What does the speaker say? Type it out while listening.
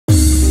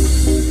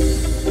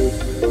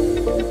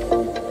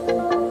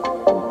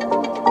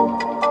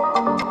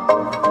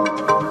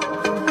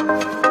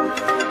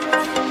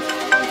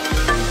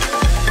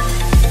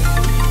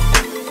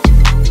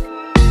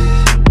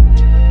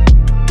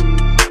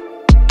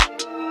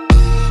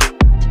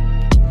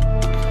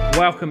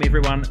Welcome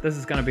everyone, this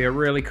is going to be a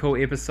really cool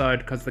episode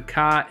because the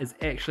car is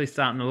actually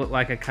starting to look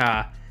like a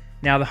car.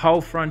 Now the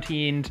whole front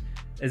end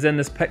is in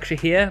this picture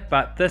here,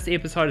 but this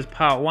episode is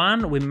part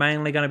one. We're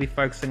mainly going to be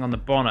focusing on the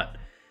bonnet.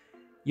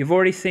 You've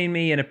already seen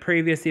me in a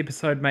previous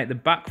episode make the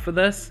buck for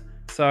this,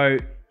 so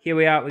here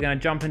we are, we're going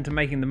to jump into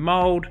making the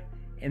mold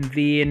and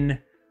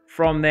then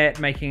from that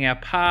making our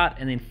part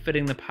and then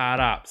fitting the part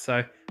up.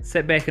 So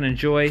sit back and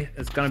enjoy,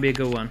 it's going to be a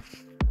good one.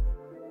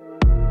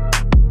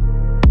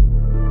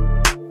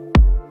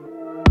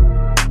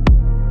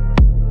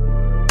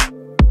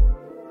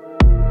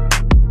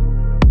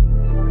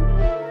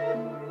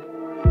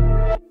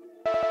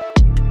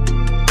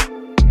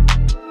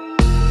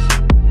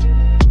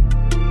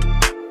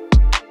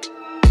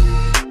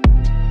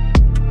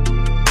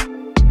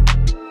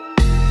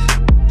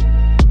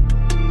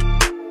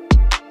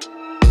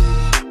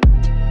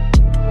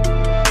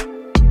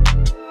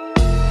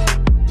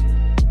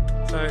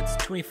 It's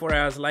 24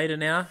 hours later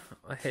now.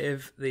 I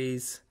have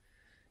these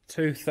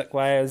two thick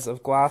layers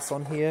of glass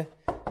on here.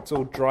 It's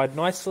all dried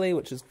nicely,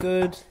 which is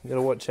good. You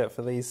gotta watch out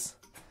for these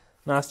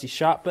nasty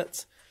sharp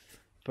bits,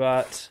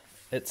 but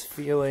it's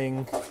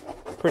feeling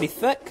pretty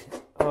thick.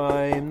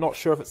 I'm not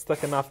sure if it's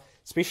thick enough,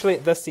 especially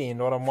at this end.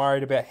 What I'm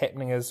worried about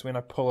happening is when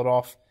I pull it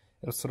off,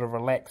 it'll sort of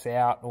relax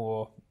out,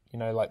 or you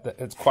know, like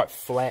it's quite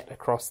flat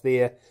across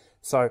there.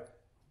 So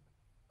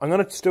I'm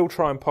gonna still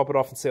try and pop it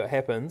off and see what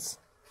happens.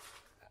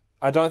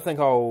 I don't think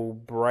I'll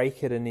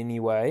break it in any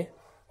way,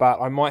 but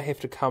I might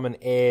have to come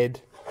and add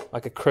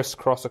like a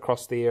crisscross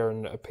across there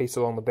and a piece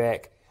along the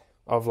back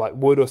of like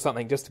wood or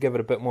something just to give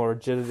it a bit more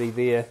rigidity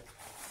there.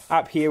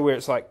 Up here where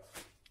it's like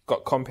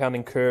got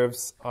compounding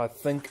curves, I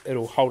think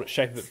it'll hold its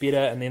shape a bit better,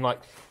 and then like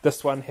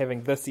this one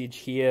having this edge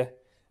here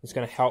is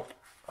going to help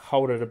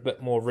hold it a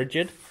bit more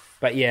rigid.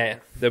 But yeah,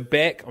 the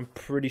back, I'm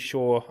pretty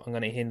sure I'm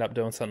going to end up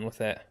doing something with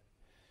that.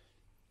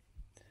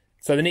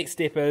 So the next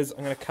step is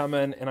I'm going to come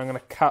in and I'm going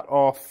to cut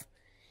off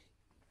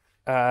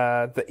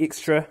the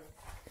extra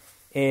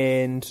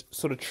and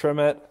sort of trim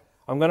it.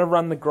 I'm going to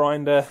run the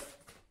grinder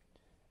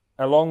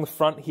along the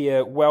front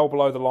here, well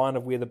below the line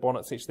of where the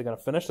bonnet's actually going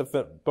to finish.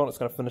 The bonnet's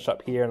going to finish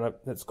up here, and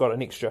it's got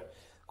an extra,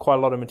 quite a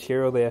lot of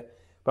material there.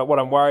 But what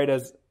I'm worried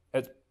is,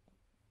 it's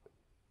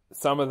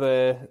some of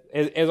the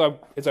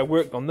as I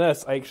worked on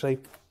this, I actually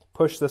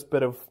pushed this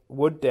bit of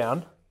wood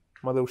down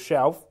my little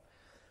shelf,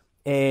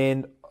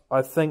 and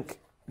I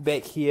think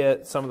back here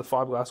some of the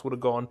fiberglass would have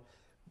gone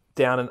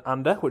down and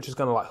under, which is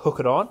going to like hook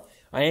it on.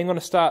 I am going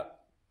to start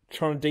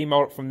trying to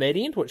demold it from that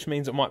end, which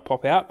means it might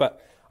pop out, but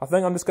I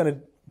think I'm just going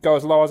to go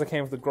as low as I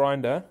can with the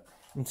grinder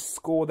and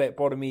score that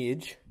bottom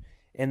edge,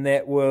 and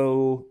that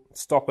will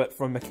stop it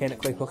from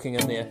mechanically hooking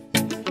in there.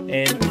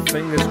 And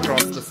fingers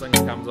crossed this thing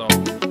comes off.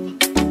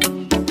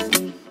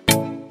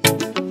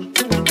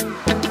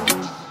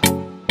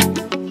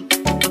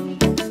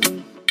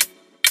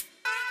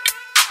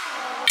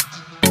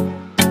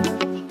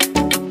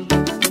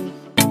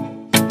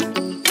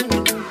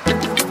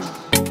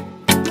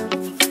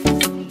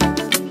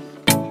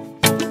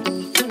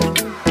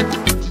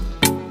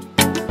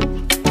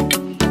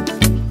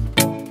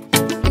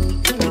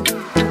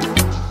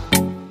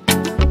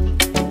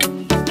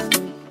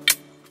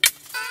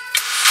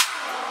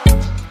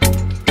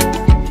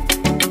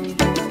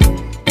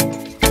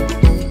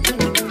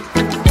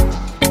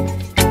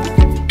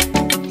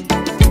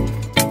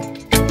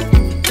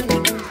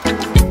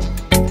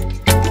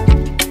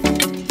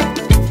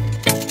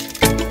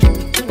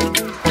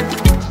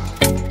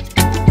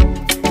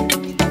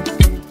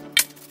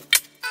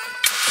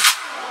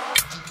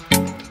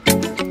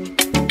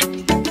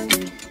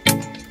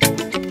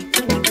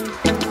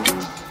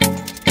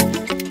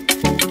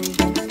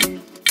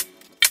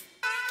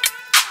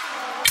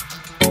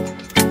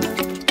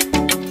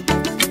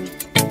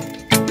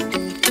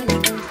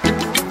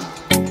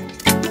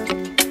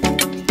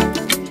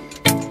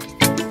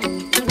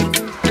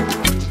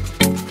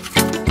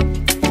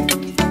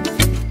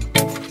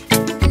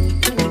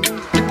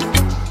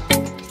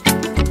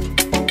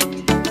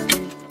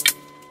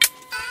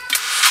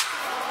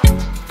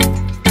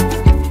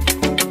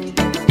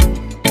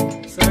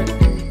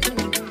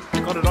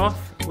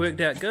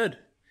 Worked out good.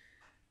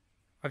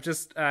 I've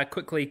just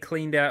quickly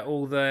cleaned out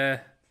all the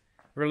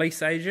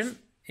release agent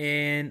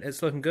and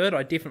it's looking good.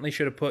 I definitely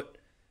should have put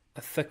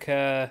a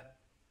thicker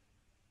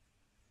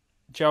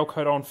gel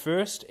coat on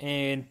first,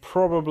 and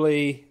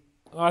probably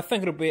I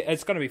think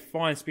it's going to be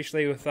fine,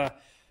 especially with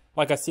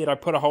like I said, I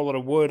put a whole lot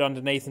of wood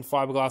underneath and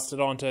fiberglassed it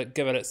on to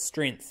give it its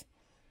strength.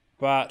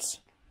 But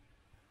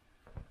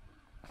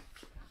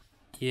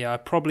yeah, I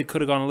probably could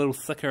have gone a little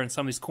thicker in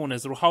some of these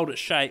corners. It'll hold its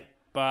shape,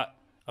 but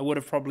I would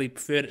have probably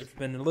preferred it to have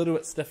been a little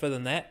bit stiffer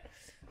than that.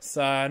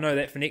 So I know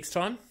that for next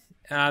time.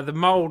 The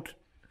mould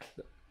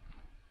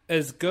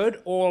is good,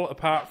 all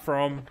apart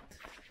from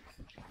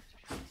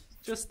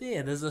just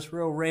there. There's this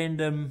real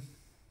random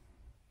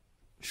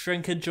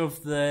shrinkage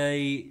of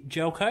the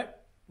gel coat,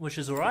 which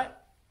is alright.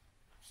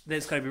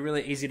 That's going to be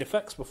really easy to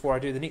fix before I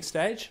do the next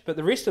stage. But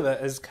the rest of it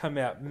has come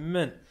out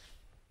mint.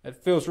 It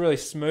feels really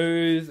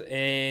smooth,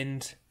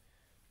 and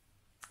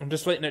I'm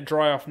just letting it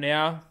dry off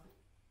now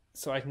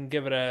so I can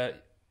give it a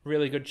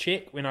really good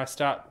check when I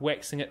start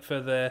waxing it for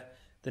the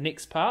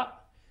next part.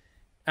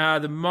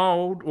 The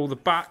mould, or the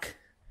buck,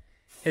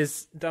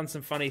 has done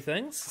some funny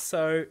things.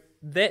 So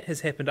that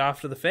has happened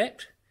after the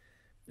fact.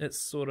 It's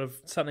sort of,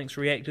 something's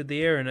reacted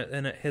there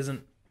and it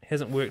hasn't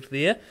worked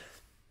there.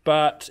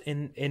 But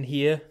in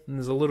here, and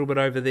there's a little bit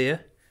over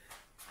there.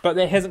 But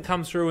that hasn't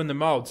come through in the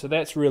mould, so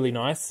that's really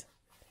nice.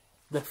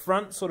 The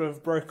front sort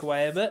of broke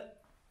away a bit,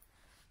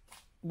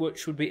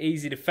 which would be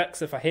easy to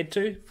fix if I had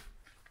to.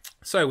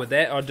 So with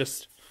that, I'll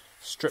just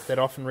strip that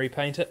off and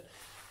repaint it.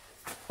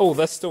 Oh,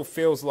 this still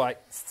feels like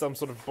some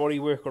sort of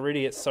bodywork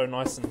already. It's so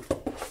nice and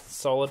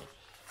solid.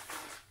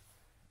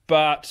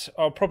 But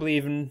I'll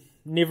probably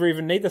never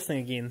even need this thing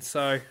again.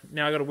 So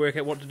now I've got to work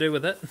out what to do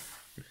with it.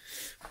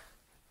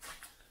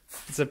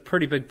 It's a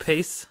pretty big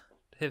piece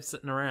to have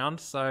sitting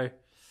around. So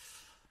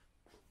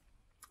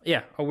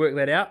yeah, I'll work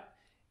that out.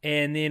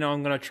 And then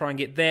I'm going to try and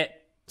get that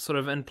sort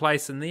of in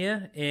place in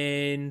there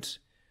and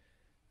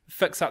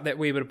fix up that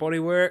wee bit of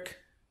bodywork.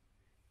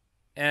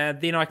 And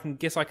then I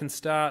can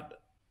start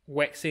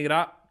waxing it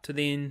up to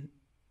then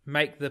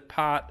make the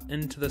part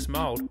into this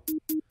mould.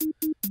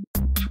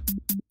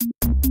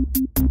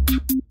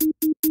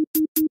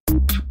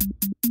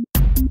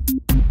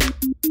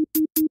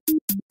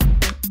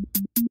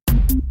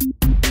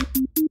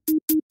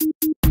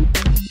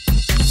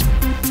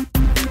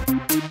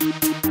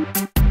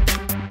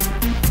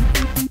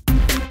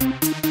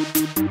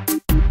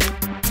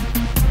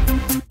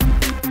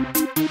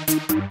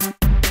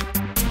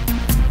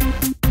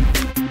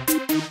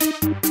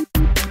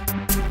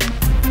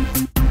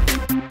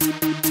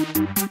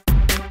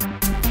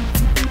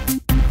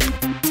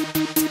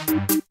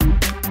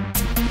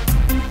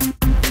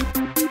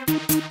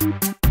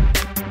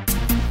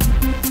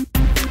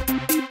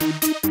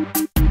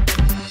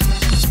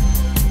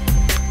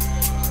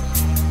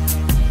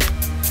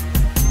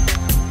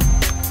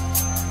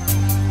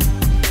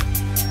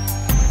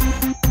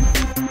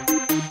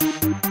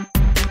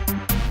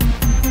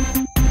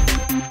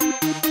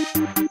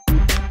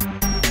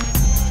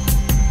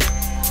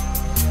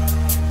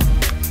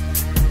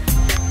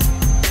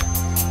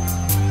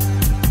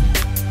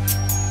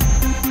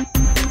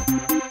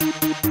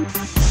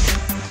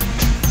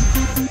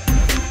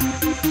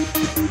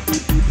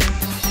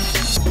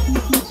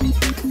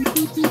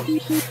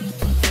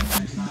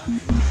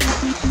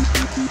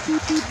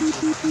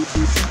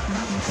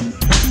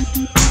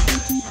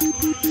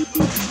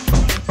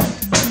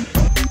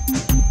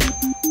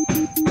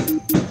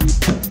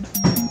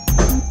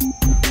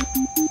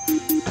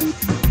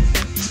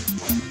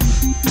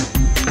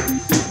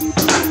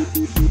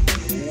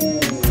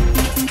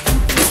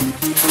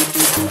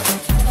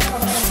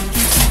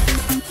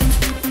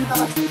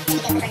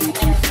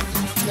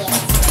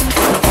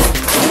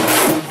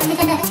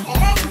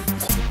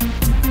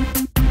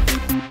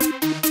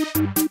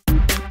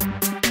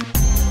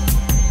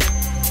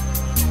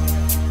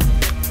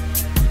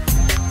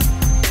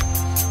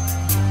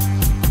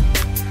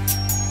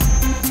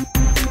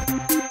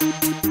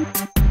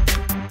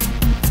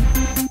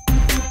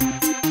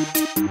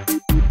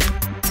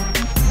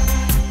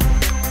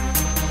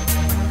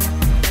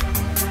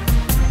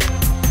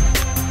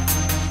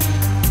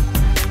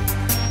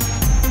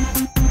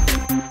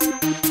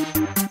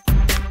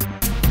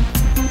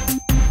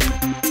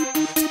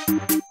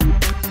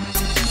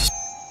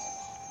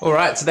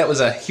 Alright, so that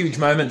was a huge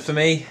moment for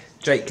me.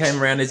 Jake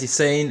came around, as you've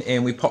seen,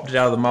 and we popped it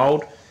out of the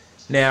mould.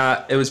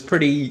 Now, it was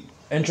pretty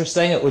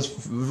interesting. It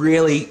was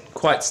really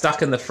quite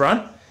stuck in the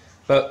front,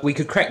 but we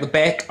could crack the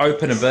back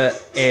open a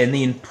bit and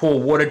then pour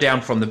water down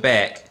from the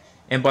back.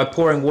 And by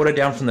pouring water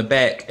down from the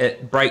back,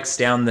 it breaks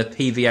down the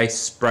PVA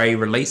spray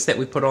release that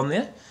we put on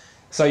there.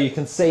 So you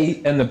can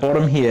see in the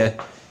bottom here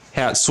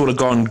how it's sort of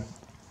gone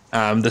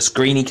this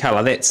greeny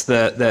colour. That's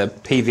the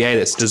PVA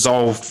that's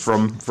dissolved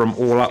from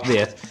all up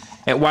there.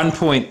 At one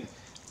point,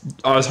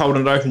 I was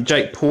holding it open,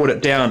 Jake poured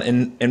it down,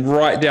 and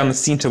right down the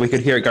centre we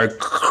could hear it go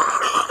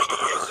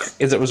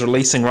as it was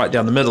releasing right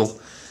down the middle.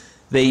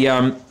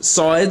 The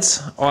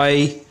sides,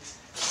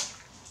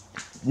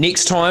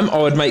 next time I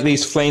would make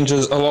these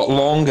flanges a lot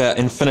longer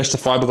and finish the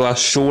fiberglass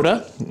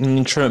shorter and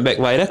then trim it back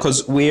later,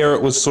 because where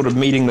it was sort of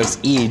meeting this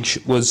edge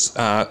was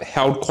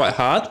held quite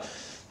hard.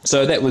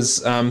 So that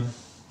was no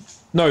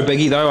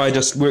biggie though. I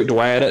just worked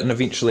away at it and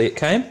eventually it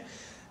came.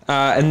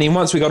 And then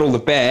once we got all the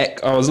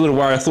back, I was a little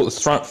worried. I thought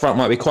the front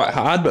might be quite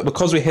hard, but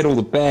because we had all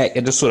the back,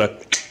 it just sort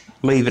of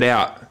leave it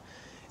out,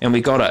 and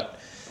we got it.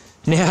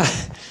 Now,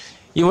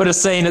 you would have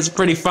seen it's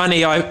pretty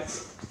funny. I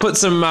put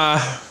some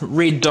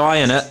red dye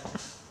in it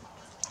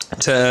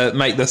to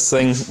make this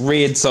thing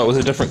red, so it was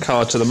a different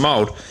colour to the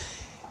mould.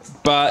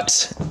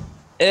 But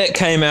it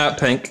came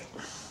out pink,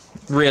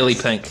 really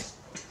pink.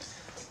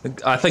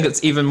 I think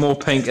it's even more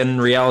pink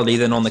in reality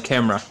than on the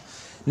camera.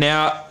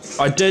 Now,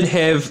 I did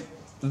have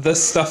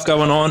this stuff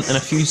going on in a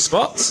few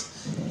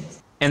spots,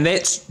 and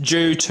that's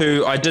due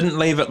to I didn't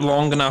leave it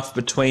long enough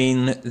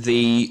between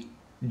the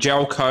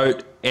gel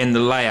coat and the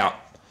layout.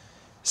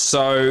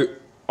 So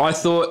I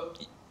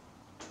thought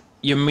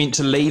you're meant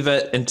to leave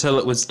it until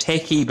it was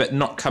tacky but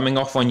not coming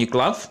off on your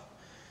glove.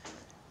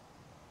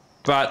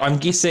 But I'm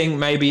guessing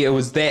maybe it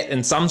was that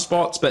in some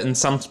spots, but in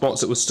some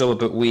spots it was still a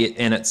bit wet,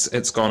 and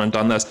it's gone and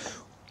done this,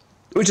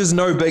 which is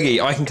no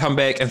biggie. I can come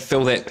back and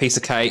fill that piece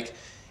of cake,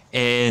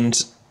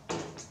 and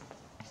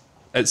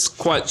it's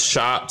quite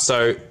sharp,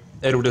 so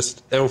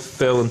it'll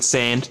fill and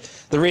sand.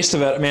 The rest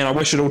of it, man, I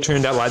wish it all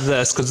turned out like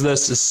this, because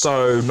this is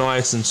so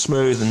nice and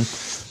smooth and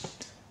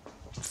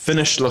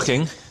finished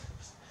looking.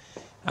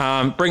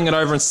 Bring it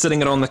over and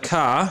sitting it on the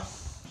car.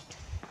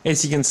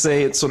 As you can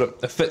see, it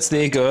fits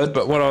there good,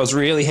 but what I was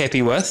really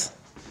happy with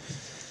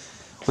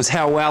was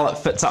how well it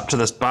fits up to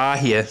this bar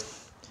here.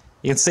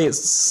 You can see it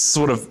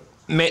sort of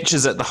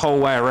matches it the whole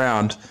way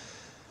around.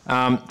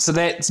 So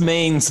that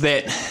means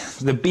that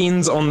the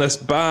bends on this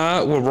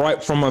bar were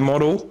right from my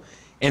model,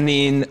 and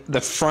then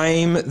the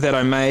frame that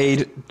I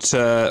made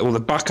or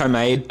the buck I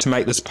made to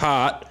make this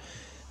part,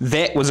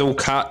 that was all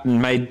cut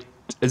and made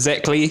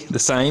exactly the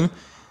same.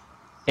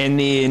 And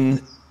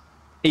then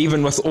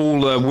even with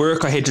all the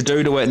work I had to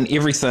do to it and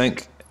everything,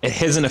 it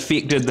hasn't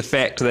affected the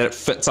fact that it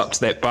fits up to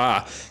that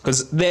bar,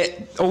 because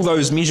all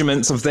those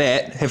measurements of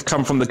that have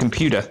come from the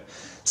computer.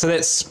 So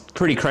that's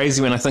pretty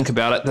crazy when I think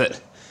about it,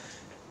 that,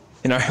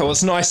 well,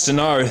 it's nice to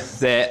know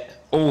that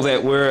all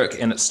that work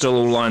and it still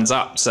all lines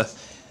up. So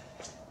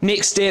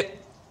next step,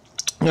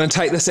 I'm going to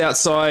take this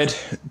outside,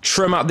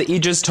 trim up the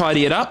edges,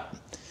 tidy it up.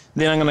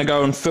 Then I'm going to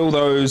go and fill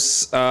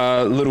those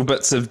little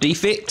bits of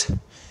defect,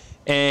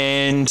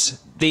 and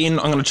then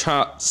I'm going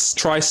to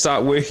try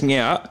start working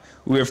out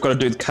where I've got to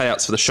do the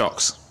cutouts for the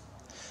shocks.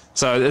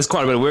 So there's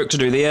quite a bit of work to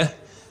do there.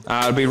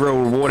 It'll be real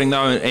rewarding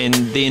though, and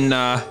then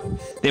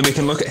we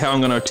can look at how I'm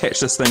going to attach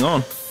this thing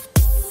on.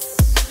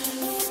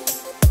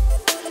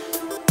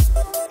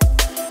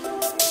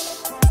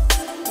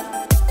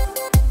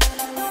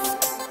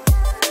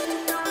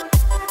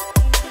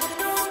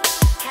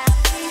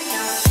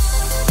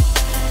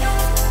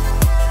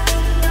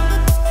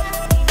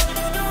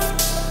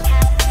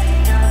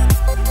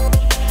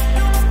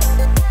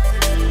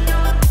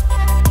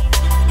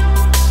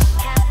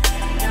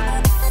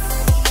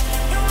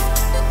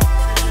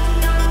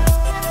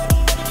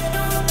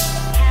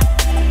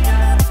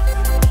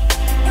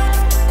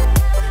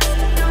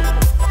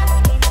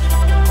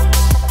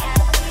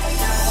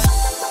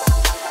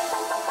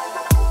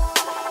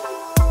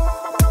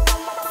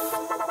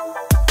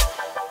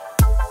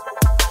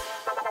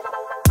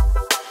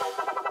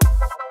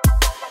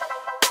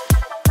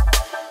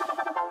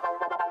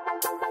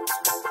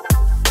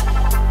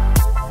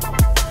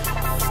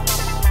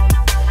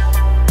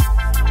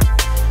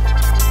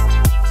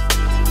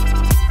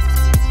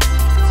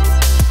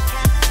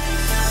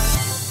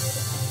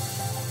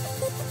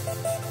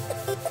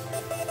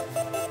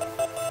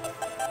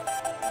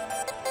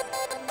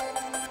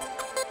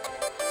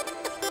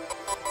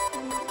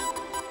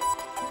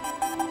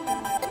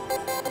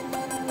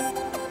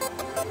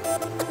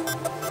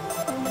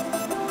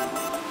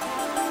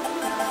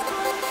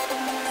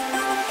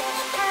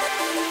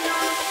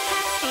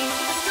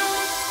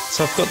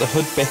 So I've got the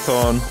hood back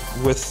on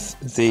with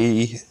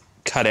the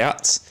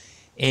cutouts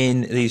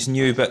and these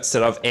new bits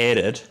that I've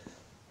added.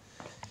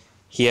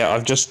 Here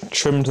I've just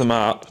trimmed them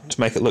up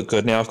to make it look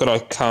good. Now I've got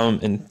to come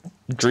and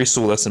dress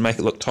all this and make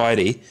it look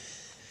tidy.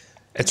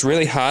 It's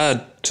really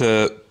hard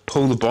to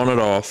pull the bonnet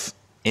off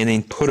and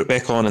then put it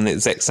back on in the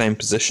exact same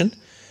position.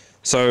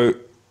 So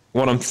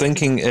what I'm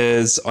thinking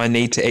is I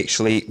need to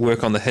actually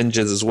work on the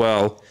hinges as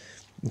well,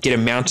 get a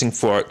mounting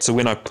for it, so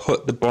when I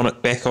put the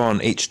bonnet back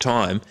on each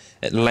time,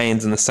 it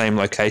lands in the same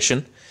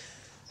location.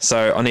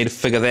 So I need to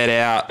figure that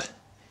out,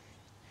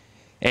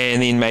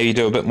 and then maybe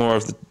do a bit more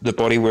of the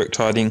bodywork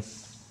tidying.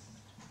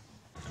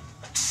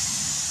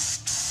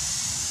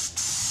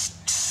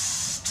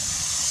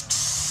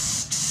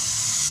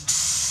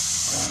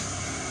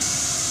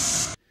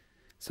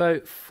 So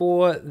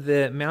for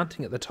the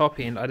mounting at the top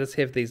end, I just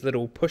have these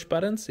little push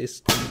buttons.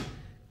 Just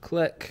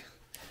click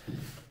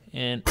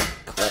and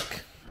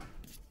click,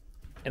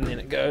 and then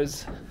it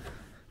goes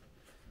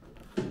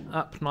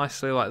up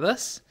nicely like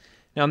this.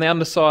 Now on the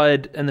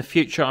underside, in the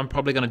future, I'm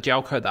probably going to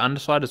gel coat the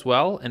underside as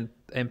well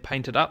and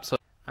paint it up. So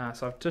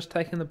I've just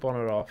taken the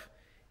bonnet off,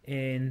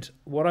 and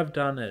what I've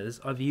done is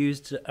I've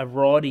used a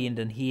rod end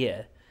in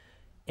here,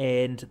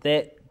 and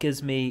that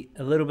gives me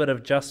a little bit of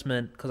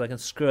adjustment because I can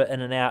screw it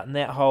in and out, and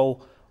that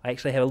hole I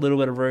actually have a little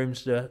bit of room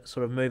to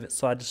sort of move it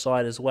side to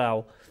side as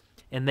well,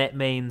 and that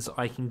means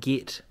I can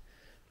get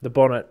the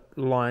bonnet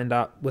lined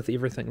up with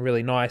everything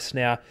really nice.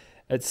 Now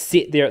it's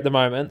set there at the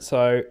moment,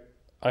 so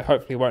I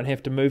hopefully won't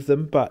have to move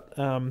them, but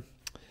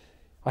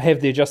I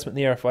have the adjustment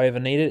there if I ever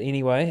need it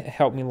anyway. It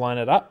helped me line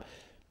it up.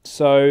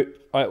 So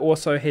I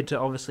also had to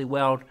obviously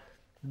weld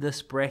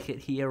this bracket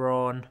here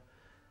on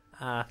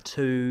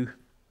to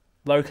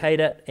locate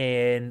it,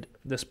 and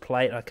this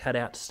plate I cut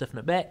out to stiffen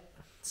it back.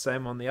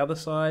 Same on the other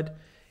side,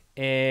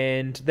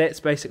 and that's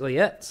basically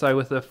it. So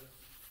with the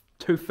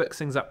two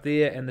fixings up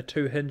there and the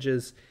two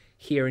hinges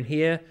here and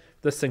here,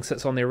 this thing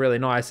sits on there really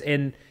nice,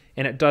 and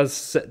it does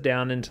sit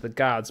down into the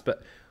guards,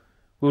 but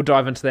we'll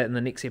dive into that in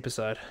the next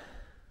episode.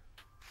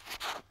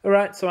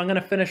 Alright, so I'm going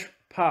to finish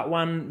part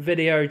 1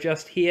 video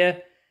just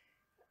here.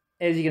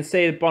 As you can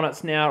see, the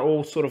bonnet's now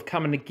all sort of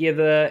coming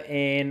together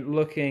and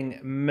looking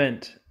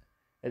mint.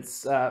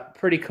 It's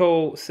pretty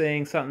cool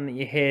seeing something that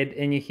you had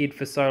in your head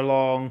for so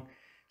long,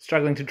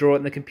 struggling to draw it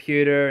in the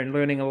computer and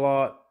learning a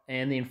lot,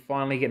 and then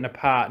finally getting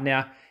apart.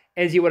 Now,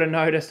 as you would have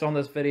noticed on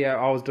this video,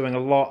 I was doing a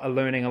lot of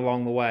learning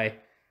along the way.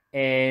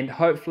 And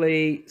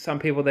hopefully some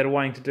people that are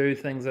wanting to do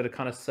things that are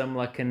kind of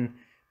similar can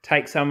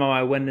take some of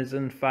my wins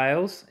and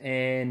fails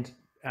and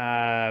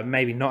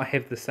maybe not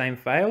have the same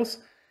fails.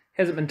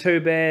 Hasn't been too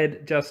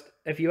bad. Just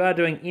if you are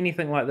doing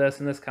anything like this,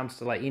 and this comes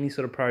to like any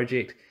sort of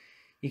project,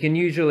 you can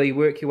usually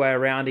work your way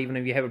around. Even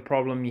if you have a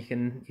problem, you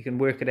can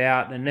work it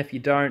out, and if you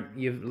don't,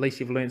 at least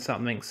you've learned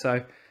something.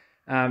 So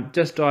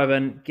just dive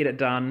in, get it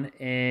done,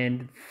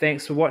 and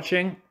thanks for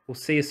watching. We'll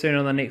see you soon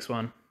on the next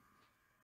one.